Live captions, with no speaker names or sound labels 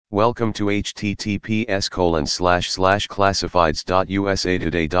Welcome to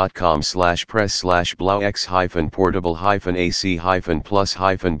https://classifieds.usa.com/press/Blaux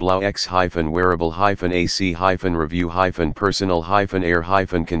X-portable-AC-plus-Blaux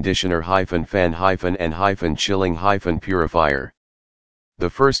X-wearable-AC-fan-fan-chilling-air-fan The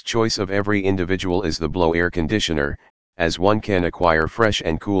first choice of every individual is the Blaux air conditioner, as one can acquire fresh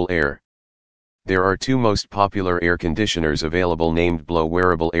and cool air. There are two most popular air conditioners available named Blaux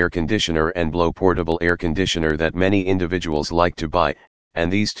Wearable Air Conditioner and Blaux Portable Air Conditioner that many individuals like to buy,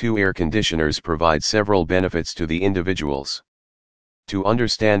 and these two air conditioners provide several benefits to the individuals. To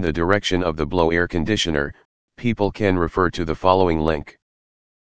understand the direction of the Blaux air conditioner, people can refer to the following link.